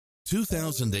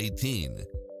2018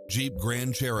 Jeep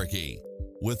Grand Cherokee.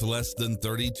 With less than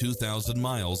 32,000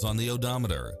 miles on the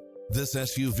odometer, this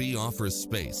SUV offers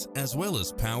space as well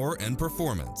as power and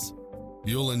performance.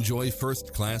 You'll enjoy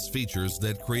first-class features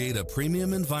that create a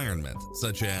premium environment,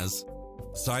 such as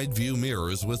side view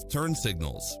mirrors with turn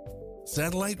signals,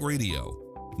 satellite radio,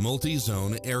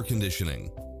 multi-zone air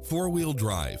conditioning, four-wheel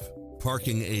drive,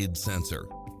 parking aid sensor,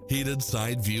 heated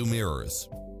side view mirrors,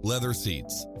 leather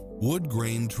seats, wood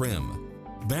grain trim,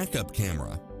 backup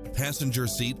camera, passenger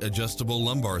seat adjustable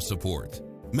lumbar support,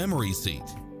 memory seat,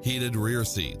 heated rear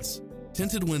seats,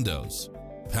 tinted windows,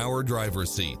 power driver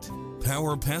seat,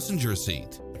 power passenger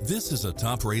seat. This is a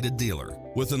top-rated dealer.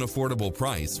 With an affordable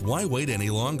price, why wait any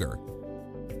longer?